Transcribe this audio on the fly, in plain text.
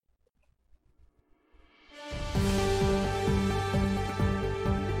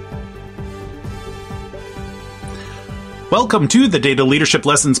Welcome to the Data Leadership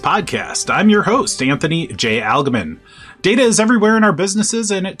Lessons Podcast. I'm your host, Anthony J. Algeman. Data is everywhere in our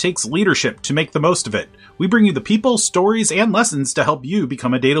businesses, and it takes leadership to make the most of it. We bring you the people, stories, and lessons to help you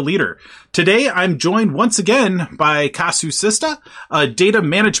become a data leader. Today, I'm joined once again by Kasu Sista, a data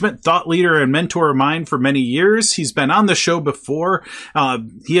management thought leader and mentor of mine for many years. He's been on the show before.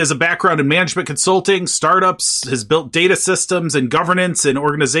 He has a background in management consulting, startups, has built data systems and governance in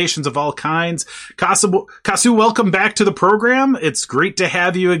organizations of all kinds. Kasu, welcome back to the program. It's great to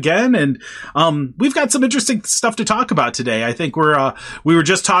have you again. And we've got some interesting stuff to talk about today. I think we were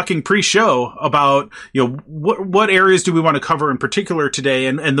just talking pre-show about, what areas do we want to cover in particular today?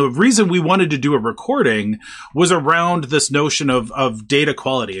 And the reason we wanted to do a recording was around this notion of data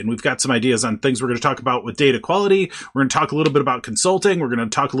quality. And we've got some ideas on things we're going to talk about with data quality. We're going to talk a little bit about consulting. We're going to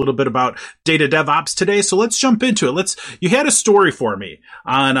talk a little bit about data DevOps today. So let's jump into it. You had a story for me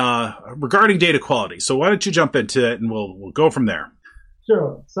on regarding data quality. So why don't you jump into it and we'll go from there.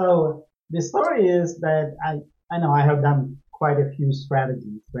 Sure. So the story is that I know I have done quite a few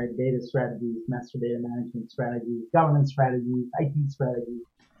strategies, right? Data strategies, master data management strategies, governance strategies, IT strategies.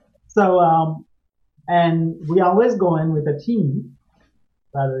 So, and we always go in with a team,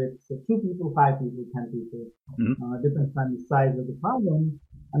 whether it's 2 people, 5 people, 10 people, depends on the size of the problem.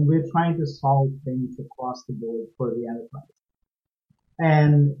 And we're trying to solve things across the board for the enterprise.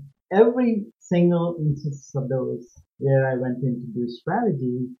 And every single instance of those where I went in to do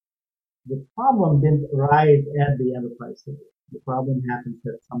strategy, the problem didn't arrive at the enterprise level. The problem happens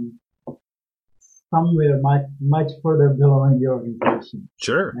at somewhere much further below in the organization.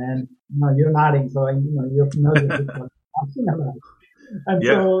 Sure. And you're nodding, so you're familiar with what I'm talking about. And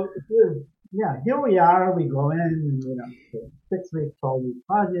so here we are. We go in, 6-week, 12-week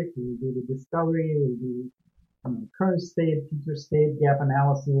project. We do the discovery. We do current state, future state, gap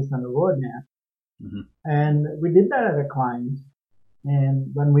analysis, and a roadmap. Mm-hmm. And we did that at a client. And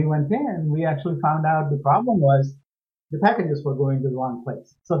when we went in, we actually found out the problem was the packages were going to the wrong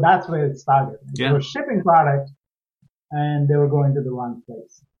place. So that's where it started. Yeah. They were shipping product and they were going to the wrong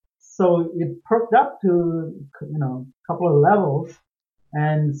place. So it perked up to, a couple of levels,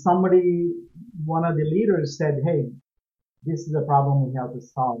 and one of the leaders said, hey, this is a problem we have to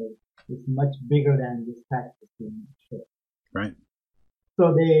solve. It's much bigger than this package being shipped. Right.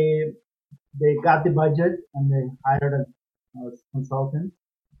 So they got the budget and they hired a consultant.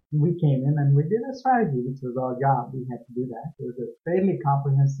 We came in and we did a strategy, which was our job. We had to do that. It was a fairly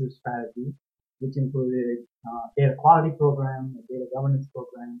comprehensive strategy, which included data quality program, a data governance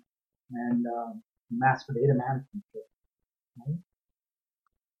program, and master data management program. Right?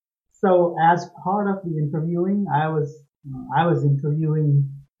 So as part of the interviewing, I was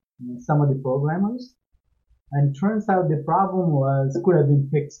interviewing some of the programmers, and turns out the problem could have been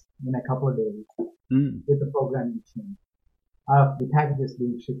fixed in a couple of days with the programming team of the packages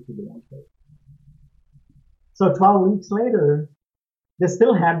being shipped to the wrong place. So 12 weeks later, they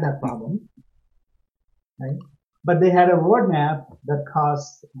still had that problem, right? But they had a roadmap that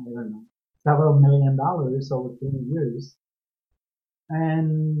cost, several $1 million over 3 years.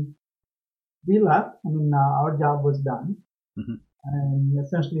 And we left. Our job was done. Mm-hmm. And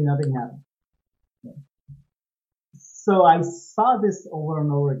essentially nothing happened. Okay. So I saw this over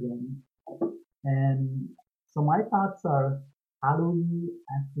and over again. And so my thoughts are, how do we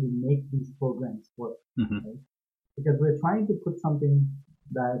actually make these programs work? Mm-hmm. Right? Because we're trying to put something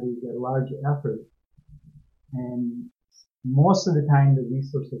that is a large effort, and most of the time the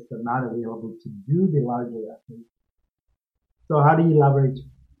resources are not available to do the larger effort. So how do you leverage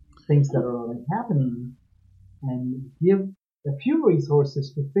things that are already happening and give a few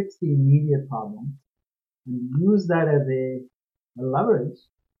resources to fix the immediate problem and use that as a leverage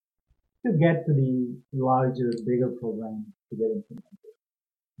to get to the larger, bigger program to get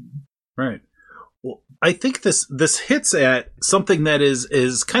implemented. Right. Well, I think this hits at something that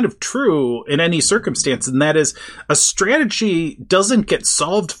is kind of true in any circumstance, and that is a strategy doesn't get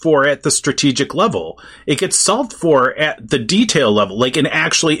solved for at the strategic level. It gets solved for at the detail level, like in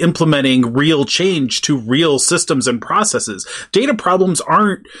actually implementing real change to real systems and processes. Data problems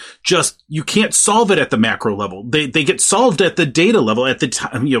aren't just, you can't solve it at the macro level. They get solved at the data level. At the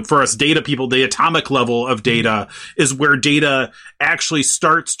time, for us data people, the atomic level of data is where data actually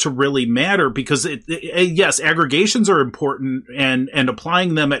starts to really matter, because yes, aggregations are important and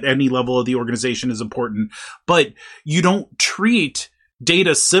applying them at any level of the organization is important, but you don't treat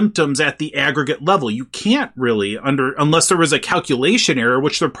data symptoms at the aggregate level. You can't really unless there was a calculation error,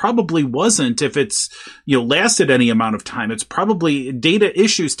 which there probably wasn't if it's, lasted any amount of time. It's probably data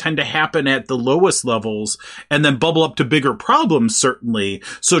issues tend to happen at the lowest levels and then bubble up to bigger problems, certainly.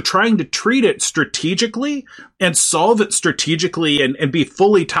 So trying to treat it strategically and solve it strategically and be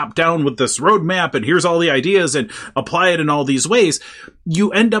fully top down with this roadmap and here's all the ideas and apply it in all these ways,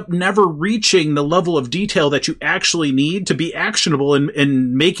 you end up never reaching the level of detail that you actually need to be actionable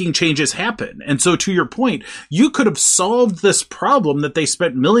in making changes happen. And so to your point, you could have solved this problem that they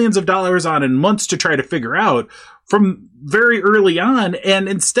spent millions of dollars on and months to try to figure out from very early on. And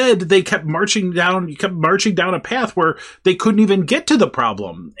instead they kept marching down a path where they couldn't even get to the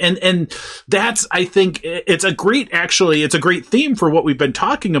problem. And that's, I think it's a great theme for what we've been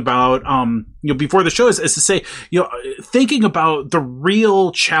talking about, before the show is to say, thinking about the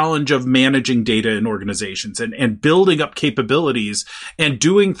real challenge of managing data in organizations and building up capabilities and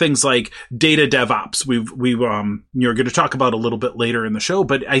doing things like data DevOps. You're going to talk about a little bit later in the show,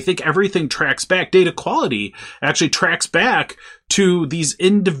 but I think everything tracks back. Data quality actually tracks back to these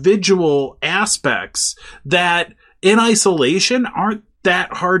individual aspects that in isolation aren't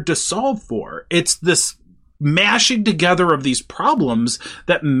that hard to solve for. It's this mashing together of these problems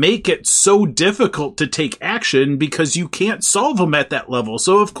that make it so difficult to take action because you can't solve them at that level.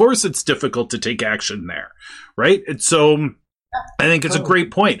 So of course it's difficult to take action there, right? And so I think it's a great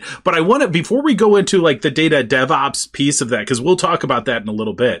point, but I want to, before we go into like the data DevOps piece of that, because we'll talk about that in a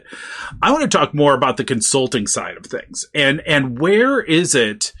little bit, I want to talk more about the consulting side of things and where is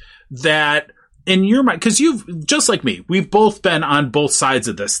it that in your mind, because you've, just like me, we've both been on both sides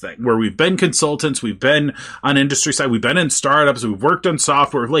of this thing where we've been consultants, we've been on industry side, we've been in startups, we've worked on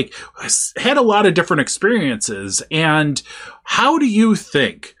software, like had a lot of different experiences. And how do you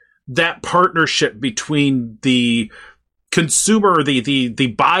think that partnership between the consumer,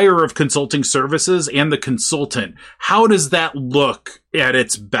 the buyer of consulting services and the consultant, how does that look at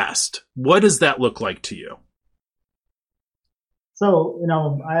its best? What does that look like to you? So,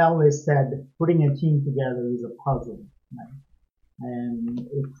 I always said putting a team together is a puzzle, right? And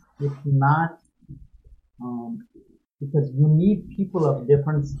it's not, because you need people of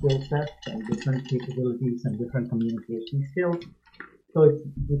different skill sets and different capabilities and different communication skills. So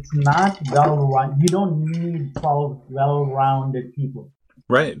it's not well-rounded. You don't need 12 well-rounded people.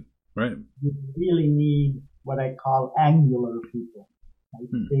 Right. You really need what I call angular people. Right?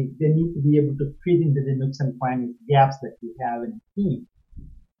 They need to be able to fit into the nooks and crannies, gaps that you have in a team.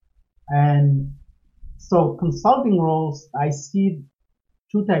 And so consulting roles, I see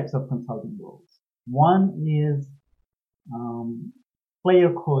two types of consulting roles. One is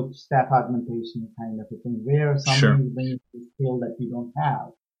player coach, staff augmentation kind of a thing, where somebody brings a skill that you don't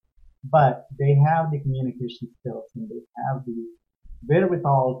have, but they have the communication skills and they have the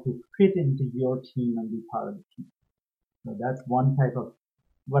wherewithal to fit into your team and be part of the team. So that's one type of,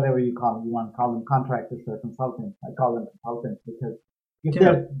 whatever you call them, you want to call them contractors or consultants. I call them consultants because if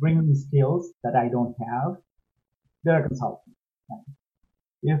they're bringing skills that I don't have, they're a consultant. Right?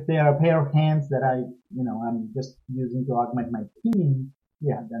 If they are a pair of hands that I'm just using to augment my team,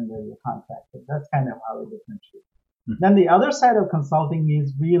 then they're a contractor. That's kind of how it differentiates. Mm-hmm. Then the other side of consulting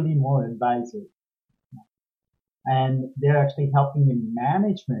is really more advisory. And they're actually helping in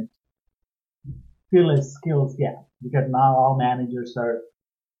management fill a skills gap, because now all managers are,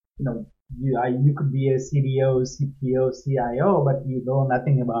 you could be a CDO, CTO, CIO, but you know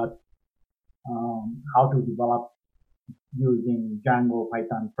nothing about how to develop using Django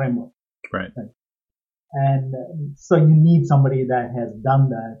Python framework. Right. And so you need somebody that has done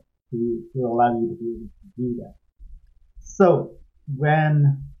that to allow you to be able to do that. So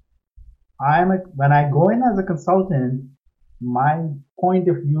when I go in as a consultant, my point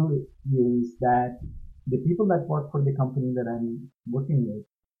of view is that the people that work for the company that I'm working with,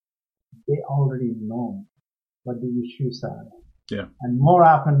 they already know what the issues are. Yeah. And more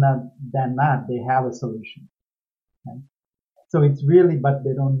often than not, they have a solution. Right? So it's really, but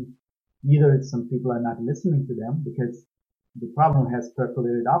they don't, either it's some people are not listening to them because the problem has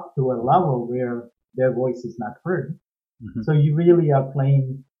percolated up to a level where their voice is not heard. Mm-hmm. So you really are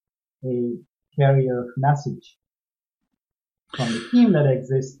playing a carrier message from the team that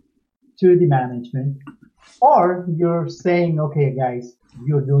exists to the management, or you're saying, okay, guys,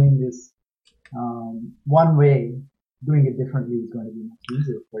 you're doing this one way, doing it differently is going to be much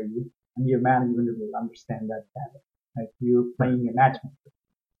easier for you, and your management will understand that better. Like you're playing a matchmaker.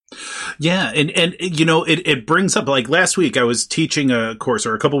 Yeah. And it brings up, like, last week I was teaching a course,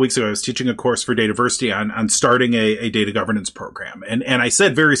 or a couple weeks ago, I was teaching a course for Dataversity on starting a data governance program. And I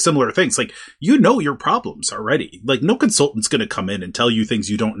said very similar things, like, your problems already. Like, no consultant's going to come in and tell you things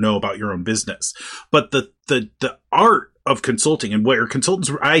you don't know about your own business. But the art of consulting, and where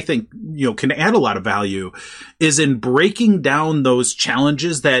consultants, I think, can add a lot of value, is in breaking down those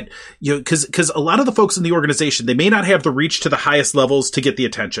challenges that, because a lot of the folks in the organization, they may not have the reach to the highest levels to get the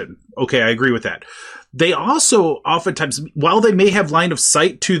attention. Okay, I agree with that. They also oftentimes, while they may have line of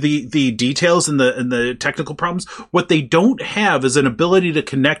sight to the details and the technical problems, what they don't have is an ability to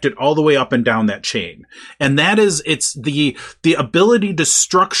connect it all the way up and down that chain. And that is, it's the ability to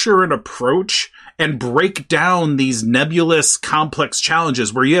structure an approach and break down these nebulous, complex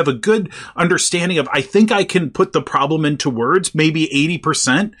challenges where you have a good understanding of, I think I can put the problem into words, maybe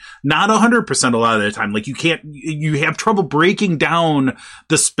 80%, not 100% a lot of the time. Like, you have trouble breaking down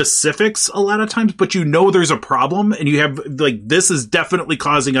the specifics a lot of times, but there's a problem, and you have, like, this is definitely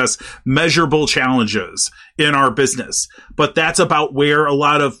causing us measurable challenges in our business. But that's about where a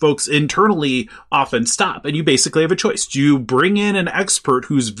lot of folks internally often stop. And you basically have a choice. Do you bring in an expert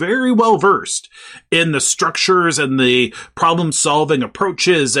who's very well versed in the structures and the problem solving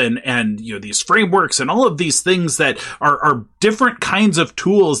approaches and these frameworks and all of these things that are different kinds of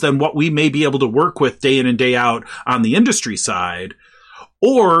tools than what we may be able to work with day in and day out on the industry side?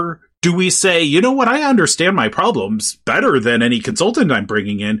 Or do we say, I understand my problems better than any consultant I'm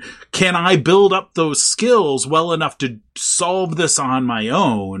bringing in. Can I build up those skills well enough to solve this on my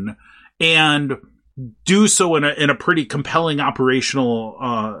own and do so in a pretty compelling operational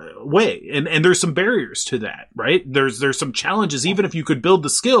way? And there's some barriers to that, right? There's some challenges, even if you could build the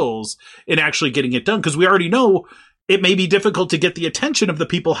skills in actually getting it done, because we already know it may be difficult to get the attention of the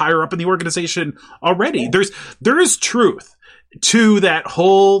people higher up in the organization already. There is truth to that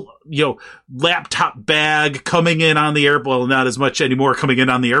whole, laptop bag coming in on the airplane. Well, not as much anymore coming in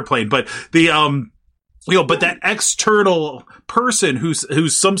on the airplane, but but that external person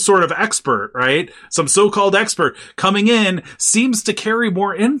who's some sort of expert, right? Some so-called expert coming in seems to carry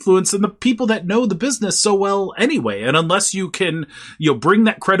more influence than the people that know the business so well anyway. And unless you can, bring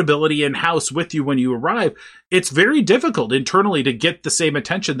that credibility in-house with you when you arrive, it's very difficult internally to get the same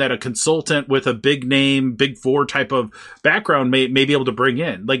attention that a consultant with a big name, Big Four type of background may be able to bring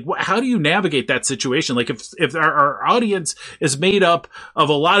in. Like, how do you navigate that situation? Like, if our audience is made up of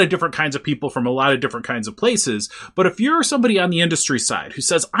a lot of different kinds of people from a lot of different kinds of places, but if you're somebody on the industry side who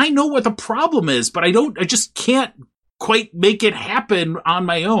says, I know what the problem is, but I just can't quite make it happen on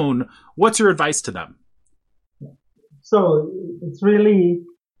my own, what's your advice to them? So it's really,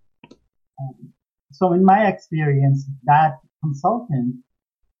 so in my experience, that consultant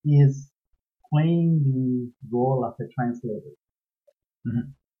is playing the role of a translator.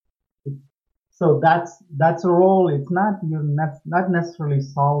 Mm-hmm. So that's a role. It's not necessarily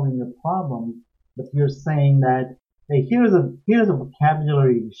solving a problem, but you're saying that, hey, here's a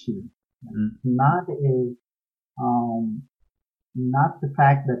vocabulary issue, mm-hmm. not the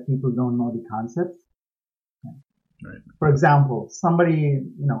fact that people don't know the concepts. Right. For example, somebody,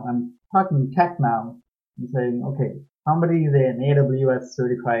 I'm talking tech now, and saying, okay, somebody is an AWS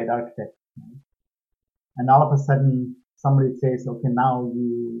certified architect, right? And all of a sudden somebody says, okay, now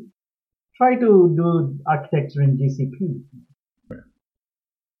you try to do architecture in GCP. Right.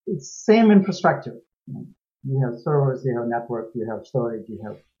 It's same infrastructure. You have servers, you have network, you have storage, you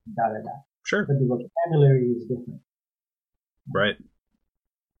have da. Sure. But the vocabulary is different. Right.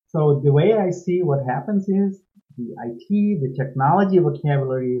 So the way I see what happens is the IT, the technology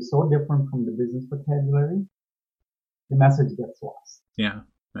vocabulary is so different from the business vocabulary, the message gets lost. Yeah.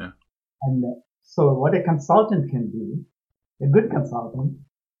 And so what a consultant can do, a good consultant,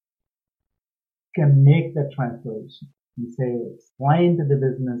 can make that translation and say, explain to the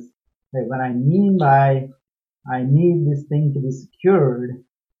business that what I mean by I need this thing to be secured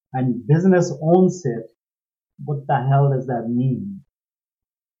and business owns it, what the hell does that mean?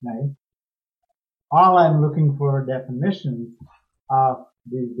 Right? All I'm looking for definitions of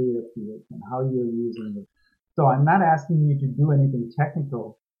these data fields and how you're using it. So I'm not asking you to do anything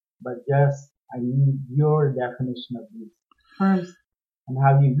technical, but just I need your definition of these terms and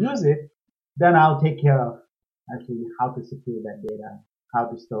how you use it. Then I'll take care of actually how to secure that data, how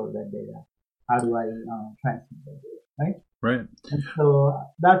to store that data, how do I transmit that data, right? Right. And so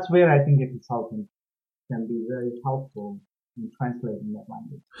that's where I think a consultant can be very helpful in translating that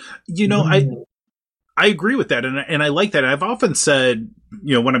language. I agree with that, and I like that. And I've often said,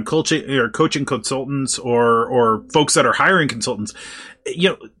 when I'm coaching consultants or folks that are hiring consultants,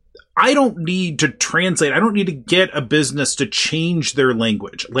 I don't need to translate. I don't need to get a business to change their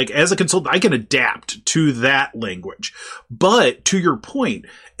language. Like as a consultant, I can adapt to that language. But to your point,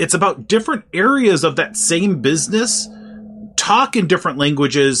 it's about different areas of that same business talk in different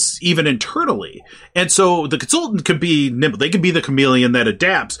languages, even internally. And so the consultant could be nimble. They can be the chameleon that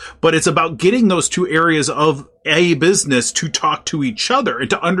adapts, but it's about getting those two areas of a business to talk to each other and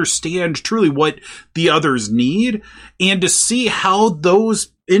to understand truly what the others need and to see how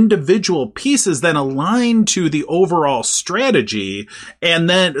those individual pieces then align to the overall strategy, and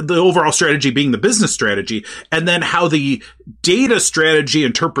then the overall strategy being the business strategy, and then how the data strategy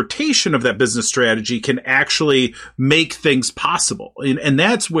interpretation of that business strategy can actually make things possible. And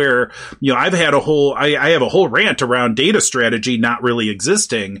that's where, I've had I have a whole rant around data strategy not really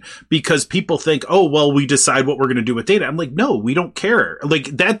existing because people think, oh, well, we decide what we're going to do with data. I'm like, no, we don't care. Like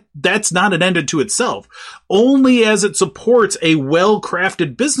that's not an end unto itself. Only as it supports a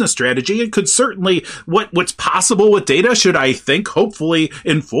well-crafted business strategy, it could certainly, what's possible with data should, I think, hopefully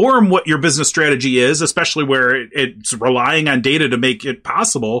inform what your business strategy is, especially where it's relying on data to make it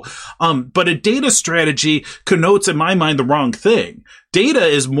possible. But a data strategy connotes, in my mind, the wrong thing. Data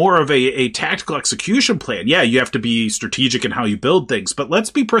is more of a tactical execution plan. Yeah, you have to be strategic in how you build things, but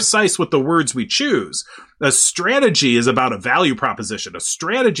let's be precise with the words we choose. A strategy is about a value proposition. A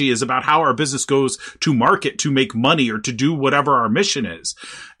strategy is about how our business goes to market to make money or to do whatever our mission is.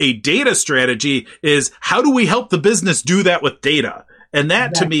 A data strategy is how do we help the business do that with data? And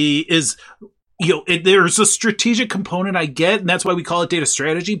that to me is, there's a strategic component I get, and that's why we call it data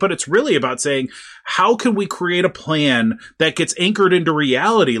strategy, but it's really about saying, how can we create a plan that gets anchored into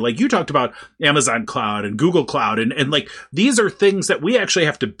reality? Like you talked about Amazon Cloud and Google Cloud, and like these are things that we actually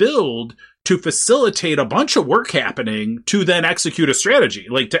have to build to facilitate a bunch of work happening to then execute a strategy,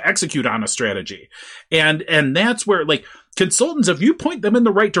 like to execute on a strategy. And that's where, like, consultants, if you point them in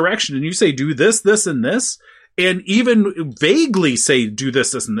the right direction and you say, do this, this, and this, and even vaguely say, do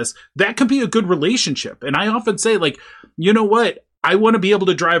this, this, and this, that can be a good relationship. And I often say, like, you know what? I want to be able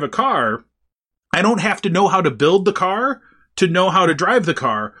to drive a car. I don't have to know how to build the car to know how to drive the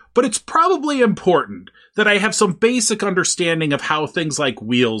car, but it's probably important that I have some basic understanding of how things like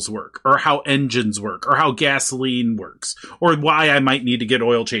wheels work, or how engines work, or how gasoline works, or why I might need to get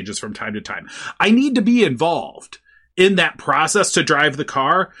oil changes from time to time. I need to be involved in that process to drive the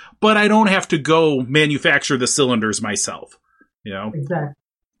car, but I don't have to go manufacture the cylinders myself. Exactly.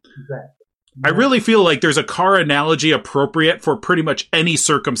 I really feel like there's a car analogy appropriate for pretty much any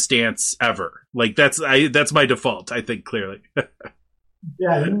circumstance ever. Like that's my default, I think, clearly.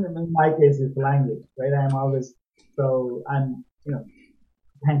 Yeah, in my case, it's language, right? I'm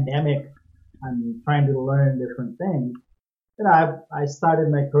pandemic, I'm trying to learn different things. I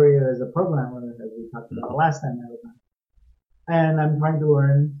started my career as a programmer, as we talked about last time I was on. And I'm trying to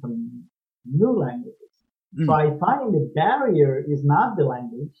learn some new languages. So I find the barrier is not the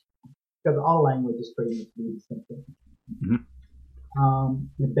language, because all language is pretty much the same thing.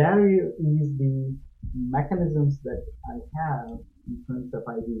 The barrier is the mechanisms that I have in terms of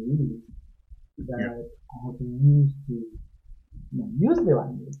IDEs that I have to use to use the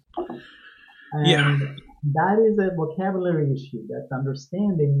language. And that is a vocabulary issue. That's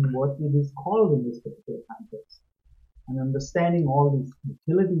understanding what it is called in this particular context. And understanding all these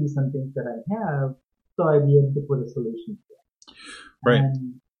utilities and things that I have, so I'll be able to put a solution to it. Right.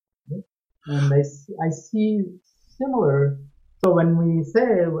 And I see similar. So when we say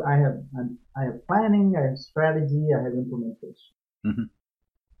I have planning, I have strategy, I have implementation. Mm-hmm.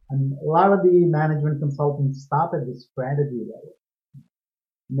 And a lot of the management consultants stop at the strategy level.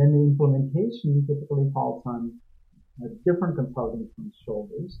 And then the implementation typically falls on a different consulting firm's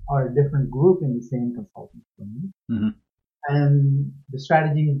shoulders, or a different group in the same consulting firm. Mm-hmm. And the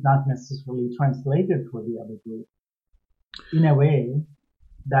strategy is not necessarily translated for the other group in a way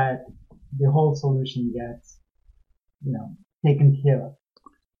that the whole solution gets, taken care of.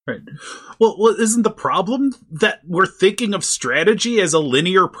 Right. Well, isn't the problem that we're thinking of strategy as a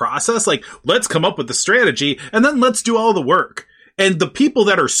linear process? Like, let's come up with the strategy and then let's do all the work. And the people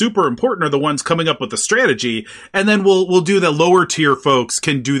that are super important are the ones coming up with the strategy, and then we'll do the lower tier folks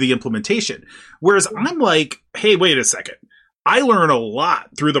can do the implementation. Whereas I'm like, hey, wait a second. I learn a lot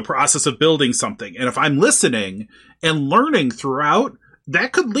through the process of building something. And if I'm listening and learning throughout,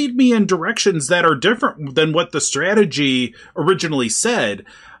 that could lead me in directions that are different than what the strategy originally said.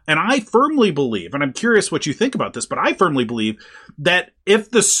 And I firmly believe, and I'm curious what you think about this, but I firmly believe that if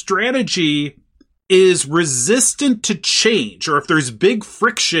the strategy is resistant to change, or if there's big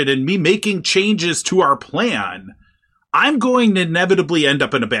friction in me making changes to our plan, I'm going to inevitably end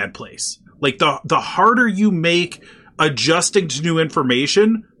up in a bad place. Like the harder you make adjusting to new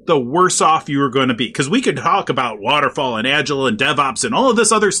information, the worse off you are going to be. Because we could talk about waterfall and agile and DevOps and all of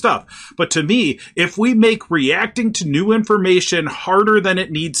this other stuff. But to me, if we make reacting to new information harder than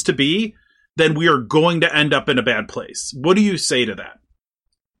it needs to be, then we are going to end up in a bad place. What do you say to that?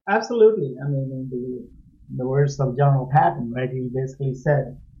 Absolutely. I mean, in the words of General Patton, right? He basically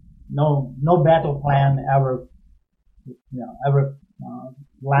said, no battle plan ever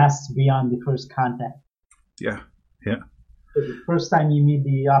lasts beyond the first contact. Yeah. So the first time you meet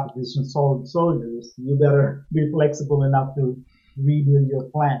the opposition soldiers, you better be flexible enough to redo your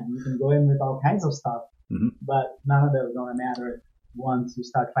plan. You can go in with all kinds of stuff, but none of that is going to matter once you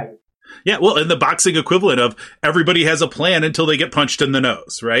start fighting. Yeah, well, and the boxing equivalent of everybody has a plan until they get punched in the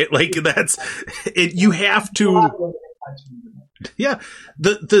nose, right? Like that's it. You have to. Yeah,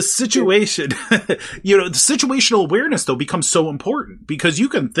 the situation, the situational awareness though becomes so important because you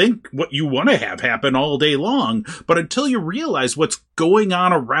can think what you want to have happen all day long, but until you realize what's going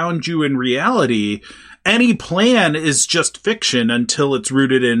on around you in reality, any plan is just fiction until it's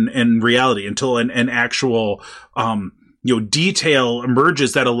rooted in reality, until an actual, detail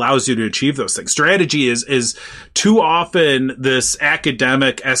emerges that allows you to achieve those things. Strategy is too often this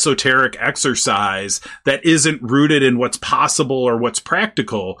academic, esoteric exercise that isn't rooted in what's possible or what's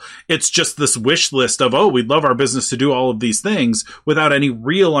practical. It's just this wish list of, we'd love our business to do all of these things without any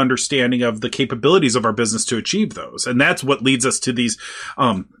real understanding of the capabilities of our business to achieve those. And that's what leads us to these,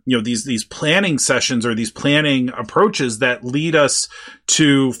 these planning sessions or these planning approaches that lead us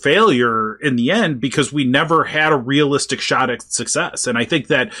to failure in the end because we never had a realistic shot at success. And I think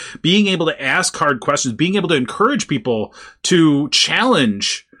that being able to ask hard questions, being able to encourage people to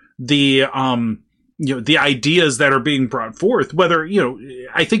challenge the ideas that are being brought forth, whether,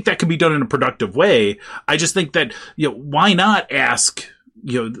 I think that can be done in a productive way. I just think that, why not ask,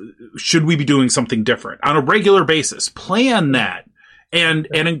 should we be doing something different on a regular basis? Plan that and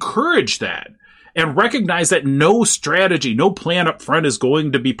encourage that. And recognize that no strategy, no plan up front is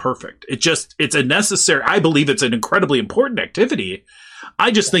going to be perfect. It's a necessary, I believe it's an incredibly important activity.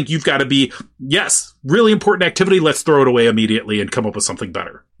 I just think you've got to be, yes, really important activity. Let's throw it away immediately and come up with something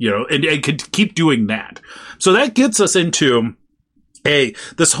better, and keep doing that. So that gets us into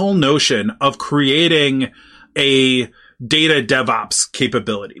this whole notion of creating a data DevOps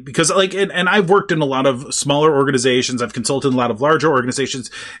capability, because and I've worked in a lot of smaller organizations. I've consulted in a lot of larger organizations,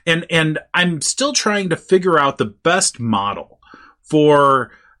 and I'm still trying to figure out the best model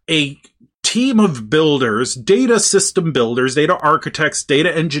for a team of builders, data system builders, data architects,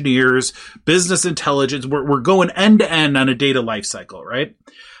 data engineers, business intelligence. We're going end to end on a data lifecycle, right?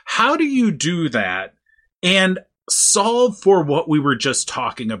 How do you do that and solve for what we were just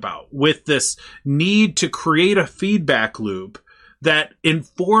talking about with this need to create a feedback loop that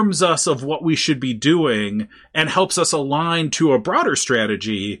informs us of what we should be doing and helps us align to a broader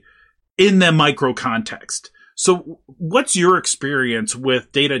strategy in the micro context? So what's your experience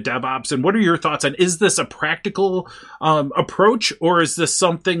with data DevOps, and what are your thoughts on, is this a practical approach, or is this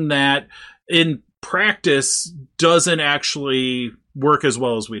something that in practice doesn't actually work as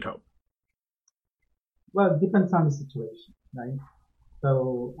well as we'd hope? Well, it depends on the situation, right?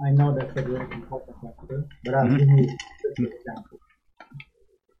 So I know that's a very important factor, but I'll give you an example.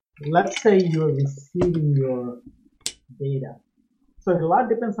 Let's say you're receiving your data. So a lot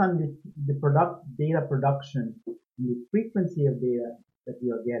depends on the data production and the frequency of data that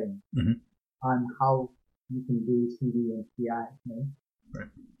you are getting on how you can do CD and CI, right?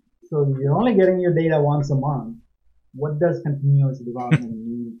 So you're only getting your data once a month. What does continuous development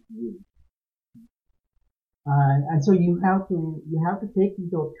mean to you? And so you have to take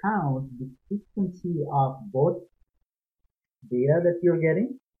into account the frequency of both data that you're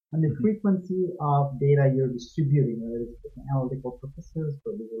getting and the frequency of data you're distributing, whether it's for analytical purposes,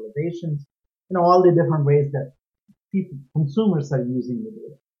 for visualizations, all the different ways that consumers are using the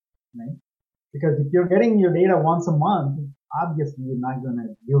data, right? Because if you're getting your data once a month, obviously you're not going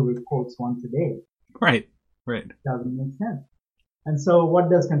to do reports once a day. Right. Doesn't make sense. And so what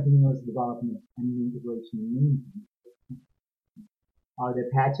does continuous development and integration mean? Are there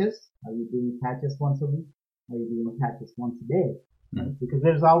patches? Are you doing patches once a week? Are you doing patches once a day? Right? Because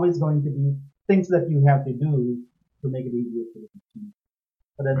there's always going to be things that you have to do to make it easier for the consumer.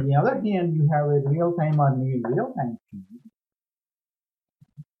 But on the other hand, you have a real-time or near real-time feed.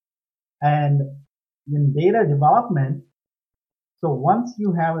 And in data development, so once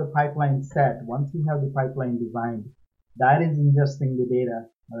you have a pipeline set, once you have the pipeline designed, that is ingesting the data,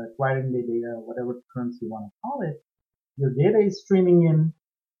 acquiring the data, whatever terms you want to call it. Your data is streaming in,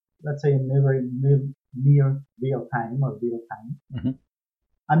 let's say, in near real time or real time.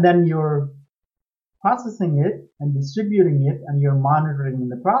 And then you're processing it and distributing it, and you're monitoring in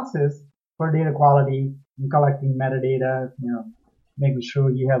the process for data quality and collecting metadata, making sure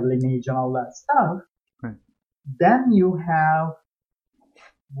you have lineage and all that stuff. Right. Then you have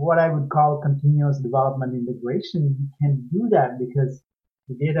what I would call continuous development integration. You can do that because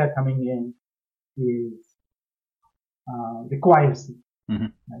the data coming in is requires it. Mm-hmm.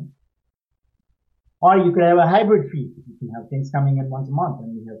 Right? Or you could have a hybrid feed. You can have things coming in once a month,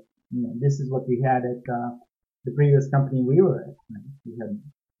 and you have, this is what we had at the previous company we were at. Right? We had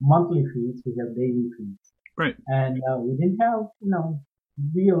monthly feeds, we have daily feeds, right? And we didn't have,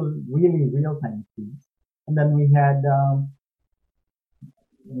 really real-time feeds. And then we had,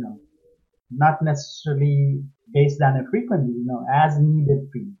 not necessarily based on a frequency, as needed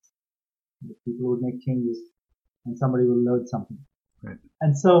feeds. People would make changes, and somebody will load something. Right.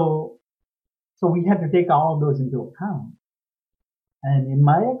 And so we had to take all of those into account. And in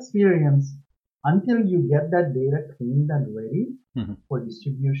my experience, until you get that data cleaned and ready mm-hmm. for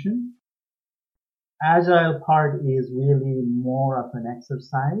distribution, Agile part is really more of an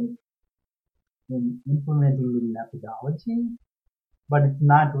exercise in implementing the methodology, but it's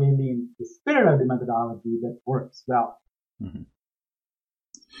not really the spirit of the methodology that works well. Mm-hmm.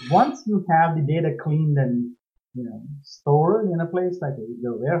 Once you have the data cleaned and stored in a place like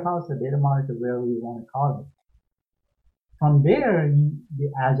the warehouse, a data mart, or wherever you want to call it. From there,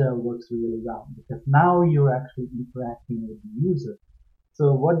 the Agile works really well because now you're actually interacting with the user.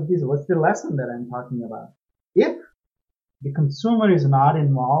 So what's the lesson that I'm talking about? If the consumer is not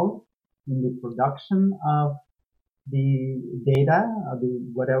involved in the production of the data, or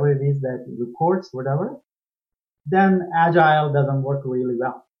whatever it is that reports, whatever, then Agile doesn't work really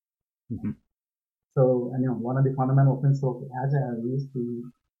well. Mm-hmm. So, one of the fundamental principles of Agile is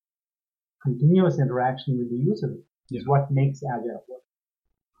to continuous interaction with the user is what makes Agile work.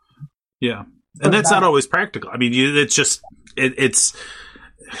 Yeah. And that's not always practical. I mean, it's just, it's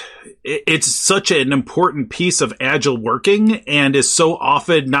such an important piece of Agile working and is so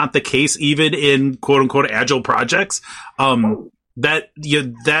often not the case, even in quote unquote Agile projects.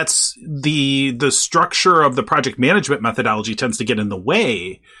 That's the structure of the project management methodology tends to get in the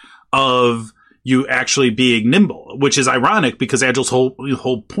way of you actually being nimble, which is ironic because Agile's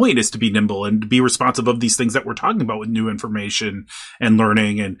whole point is to be nimble and to be responsive of these things that we're talking about with new information and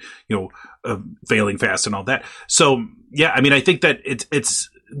learning and, failing fast and all that. So, yeah, I mean, I think that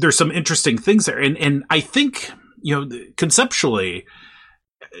there's some interesting things there. And I think, conceptually,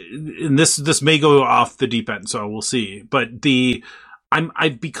 and this may go off the deep end, so we'll see, but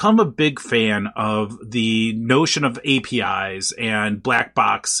I've become a big fan of the notion of APIs and black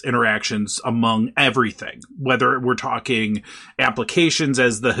box interactions among everything, whether we're talking applications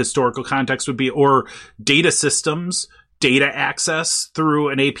as the historical context would be, or data systems, data access through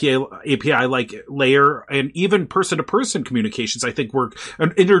an API like layer, and even person-to-person communications, I think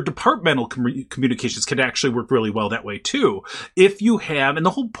and interdepartmental communications can actually work really well that way too. If you have, and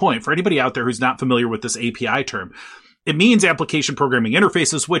the whole point for anybody out there who's not familiar with this API term, it means application programming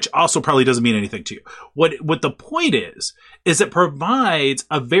interfaces, which also probably doesn't mean anything to you. What the point is it provides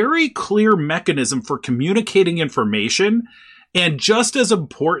a very clear mechanism for communicating information, and just as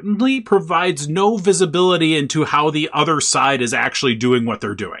importantly, provides no visibility into how the other side is actually doing what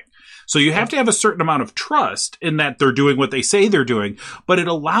they're doing. So you have to have a certain amount of trust in that they're doing what they say they're doing, but it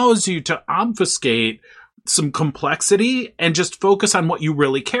allows you to obfuscate some complexity and just focus on what you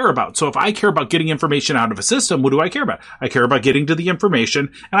really care about. So if I care about getting information out of a system, what do I care about? I care about getting to the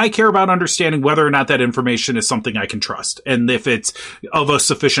information, and I care about understanding whether or not that information is something I can trust, and if it's of a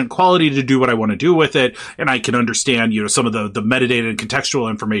sufficient quality to do what I want to do with it, and I can understand, some of the metadata and contextual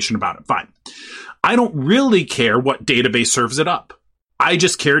information about it. Fine. I don't really care what database serves it up. I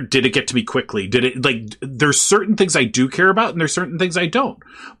just care, did it get to me quickly? There's certain things I do care about and there's certain things I don't.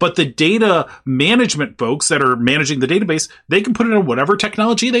 But the data management folks that are managing the database, they can put it on whatever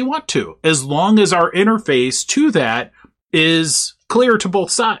technology they want to, as long as our interface to that is clear to both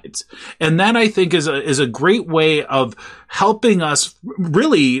sides. And that, I think, is a great way of helping us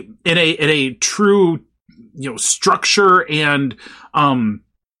really in a true, structure and,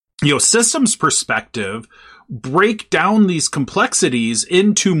 systems perspective, break down these complexities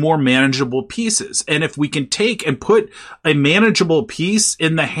into more manageable pieces. And if we can take and put a manageable piece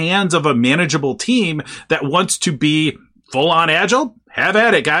in the hands of a manageable team that wants to be full on Agile, have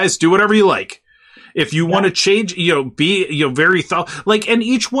at it, guys. Do whatever you like. If you want to change, be, very and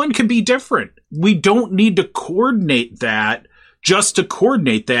each one can be different. We don't need to coordinate that just to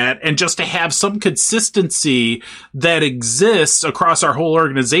coordinate that and just to have some consistency that exists across our whole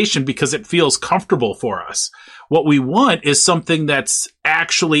organization because it feels comfortable for us. What we want is something that's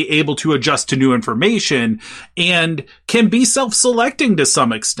actually able to adjust to new information and can be self-selecting to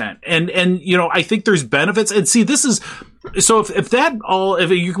some extent. And, I think there's benefits. And see, this is, so if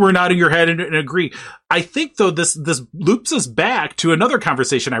you were nodding your head and agree, I think though this loops us back to another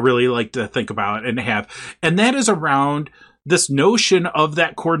conversation I really like to think about and have, and that is around this notion of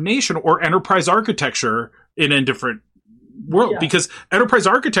that coordination or enterprise architecture in a different world. Because enterprise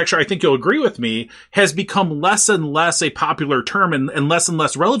architecture, I think you'll agree with me, has become less and less a popular term and less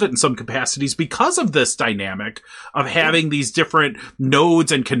relevant in some capacities because of this dynamic of having these different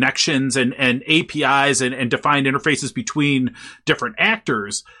nodes and connections and APIs and defined interfaces between different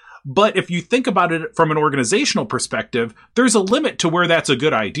actors. But if you think about it from an organizational perspective, there's a limit to where that's a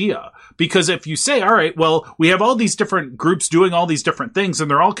good idea. Because if you say, all right, well, we have all these different groups doing all these different things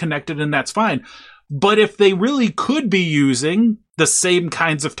and they're all connected and that's fine. But if they really could be using the same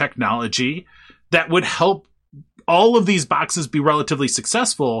kinds of technology that would help all of these boxes be relatively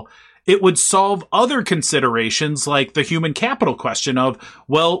successful, it would solve other considerations like the human capital question of,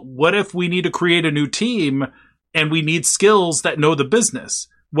 well, what if we need to create a new team and we need skills that know the business?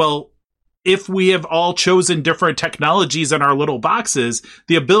 Well, if we have all chosen different technologies in our little boxes,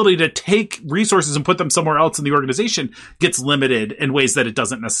 the ability to take resources and put them somewhere else in the organization gets limited in ways that it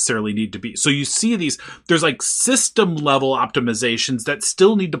doesn't necessarily need to be. So you see there's like system level optimizations that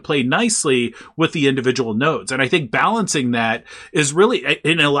still need to play nicely with the individual nodes. And I think balancing that is really,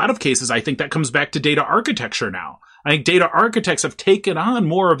 in a lot of cases, I think that comes back to data architecture now. I think data architects have taken on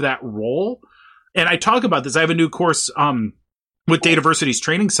more of that role. And I talk about this. I have a new course, with Dataversity's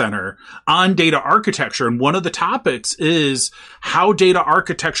training center on data architecture. And one of the topics is how data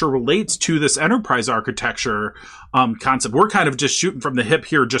architecture relates to this enterprise architecture concept. We're kind of just shooting from the hip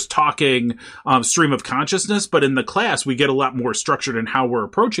here, just talking stream of consciousness. But in the class, we get a lot more structured in how we're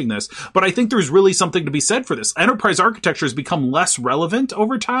approaching this. But I think there's really something to be said for this. Enterprise architecture has become less relevant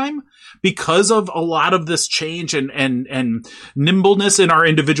over time because of a lot of this change and nimbleness in our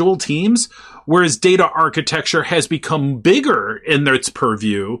individual teams. Whereas data architecture has become bigger in its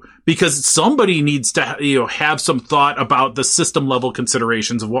purview because somebody needs to, have some thought about the system level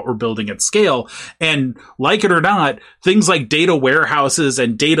considerations of what we're building at scale. And like it or not, things like data warehouses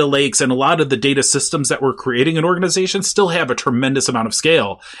and data lakes and a lot of the data systems that we're creating in organizations still have a tremendous amount of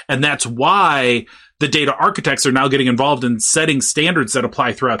scale. And that's why the data architects are now getting involved in setting standards that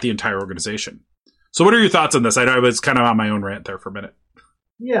apply throughout the entire organization. So what are your thoughts on this? I know I was kind of on my own rant there for a minute.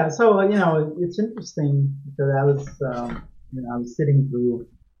 Yeah, so it's interesting because I was sitting through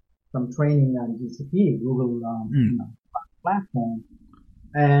some training on GCP, Google platform,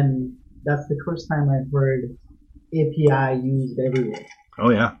 and that's the first time I've heard API used everywhere. Oh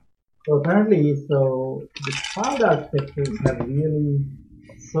yeah. So apparently, the cloud architectures have really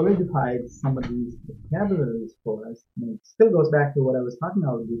solidified some of these vocabularies for us. And it still goes back to what I was talking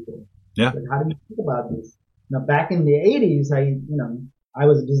about before. Yeah. But how do you think about this? Now, back in the 80s, I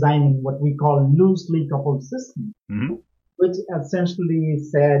was designing what we call loosely coupled systems, which essentially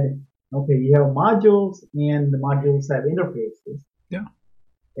said, okay, you have modules and the modules have interfaces. Yeah.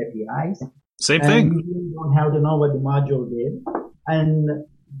 APIs. Same thing. You really don't have to know what the module did. And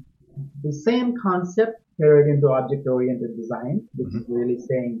the same concept carried into object-oriented design, which is really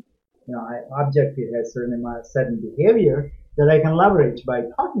saying, object it has certain behavior that I can leverage by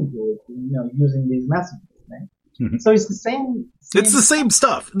talking to it, using these messages. Right? So it's the same. It's the same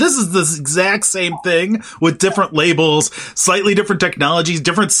stuff. This is the exact same thing with different labels, slightly different technologies,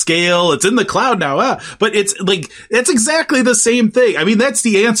 different scale. It's in the cloud now. But it's exactly the same thing. I mean, that's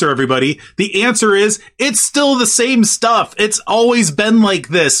the answer, everybody. The answer is it's still the same stuff. It's always been like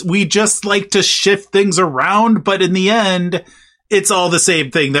this. We just like to shift things around, but in the end, it's all the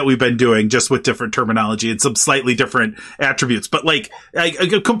same thing that we've been doing, just with different terminology and some slightly different attributes. But I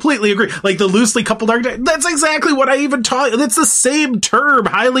completely agree. Like the loosely coupled architecture, that's exactly what I even taught. It's the same term.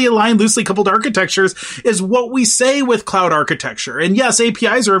 Highly aligned, loosely coupled architectures is what we say with cloud architecture. And yes,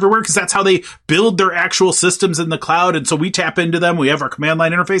 APIs are everywhere because that's how they build their actual systems in the cloud. And so we tap into them. We have our command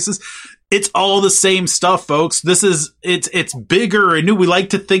line interfaces. It's all the same stuff, folks. It's bigger and new. We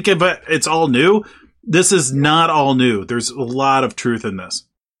like to think of it. It's all new. This is not all new. There's a lot of truth in this.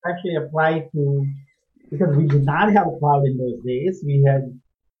 Actually applied to, because we did not have a cloud in those days. We had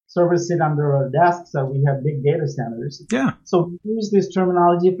servers sit under our desks, so we have big data centers. Yeah. So we use this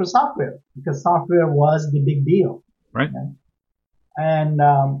terminology for software because software was the big deal. Right. And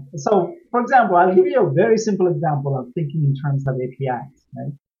so, for example, I'll give you a very simple example of thinking in terms of APIs.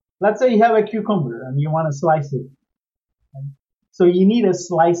 Right? Let's say you have a cucumber and you want to slice it. Right? So you need a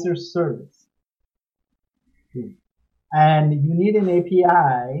slicer service. And you need an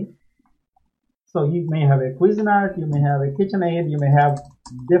API So you may have a Cuisinart, you may have a KitchenAid, you may have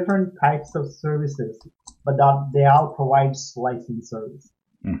different types of services, but they all provide slicing service.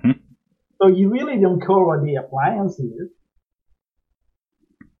 Mm-hmm. So you really don't care what the appliance is.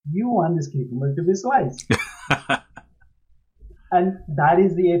 You want this cucumber to be sliced. And that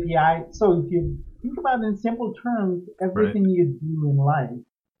is the API. So if you think about it in simple terms, everything you do in life,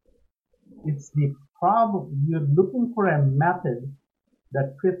 it's the problem. You're looking for a method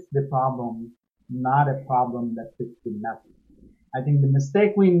that fits the problem, not a problem that fits the method. I think the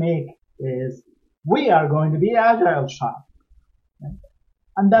mistake we make is we are going to be agile shop. Right?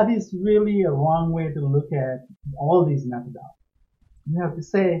 And that is really a wrong way to look at all these methodologies. You have to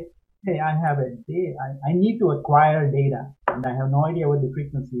say, hey, I have a data. I need to acquire data, and I have no idea what the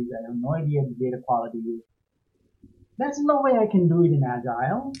frequency is. I have no idea what the data quality is. There's no way I can do it in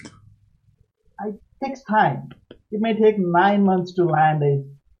Agile. It takes time. It may take 9 months to land a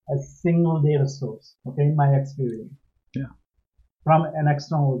single data source, okay, in my experience. Yeah. From an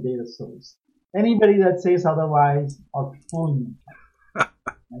external data source. Anybody that says otherwise are fooling me.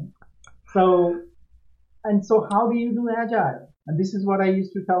 Right? So how do you do Agile? And this is what I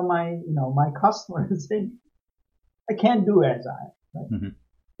used to tell my customers. I can't do Agile. Right? Mm-hmm.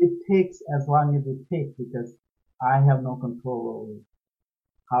 It takes as long as it takes because I have no control over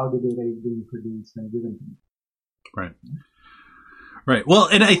how the data is being produced and given to me. Right. Right. Well,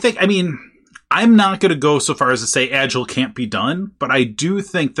 and I'm not going to go so far as to say Agile can't be done, but I do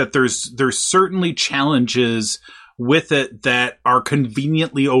think that there's certainly challenges with it that are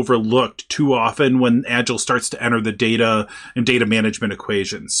conveniently overlooked too often when Agile starts to enter the data and data management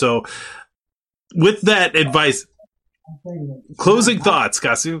equation. So with that advice, closing thoughts,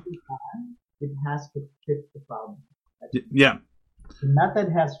 Kasu. It has to fit the problem. Yeah. The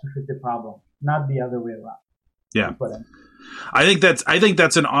method has to fit the problem, not the other way around. Yeah. I think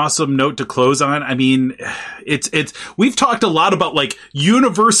that's an awesome note to close on. I mean, we've talked a lot about like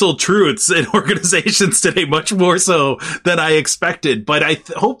universal truths in organizations today, much more so than I expected. But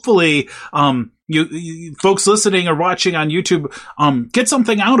hopefully, you folks listening or watching on YouTube, get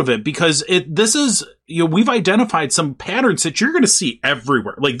something out of it because we've identified some patterns that you're going to see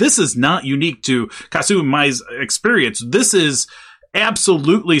everywhere. Like this is not unique to Kasu and my experience. This is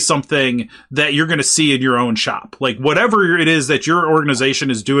absolutely something that you're going to see in your own shop. Like whatever it is that your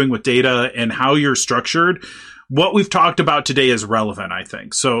organization is doing with data and how you're structured, what we've talked about today is relevant, I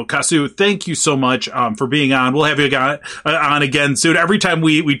think. So Kasu, thank you so much for being on. We'll have you on again soon. Every time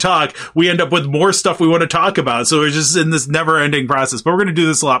we talk, we end up with more stuff we want to talk about. So we're just in this never ending process, but we're going to do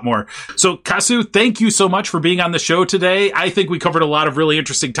this a lot more. So Kasu, thank you so much for being on the show today. I think we covered a lot of really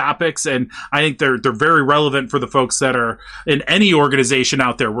interesting topics and I think they're very relevant for the folks that are in any organization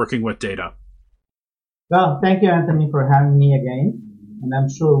out there working with data. Well, thank you, Anthony, for having me again. And I'm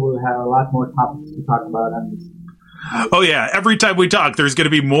sure we'll have a lot more topics to talk about on this. Oh yeah. Every time we talk, there's going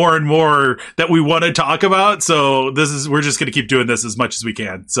to be more and more that we want to talk about. So we're just going to keep doing this as much as we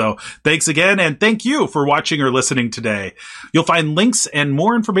can. So thanks again. And thank you for watching or listening today. You'll find links and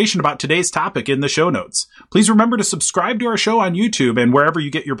more information about today's topic in the show notes. Please remember to subscribe to our show on YouTube and wherever you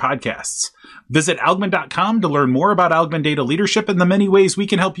get your podcasts. Visit Algmin.com to learn more about Algmin data leadership and the many ways we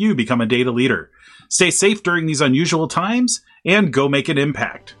can help you become a data leader. Stay safe during these unusual times and go make an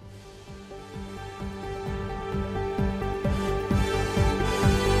impact.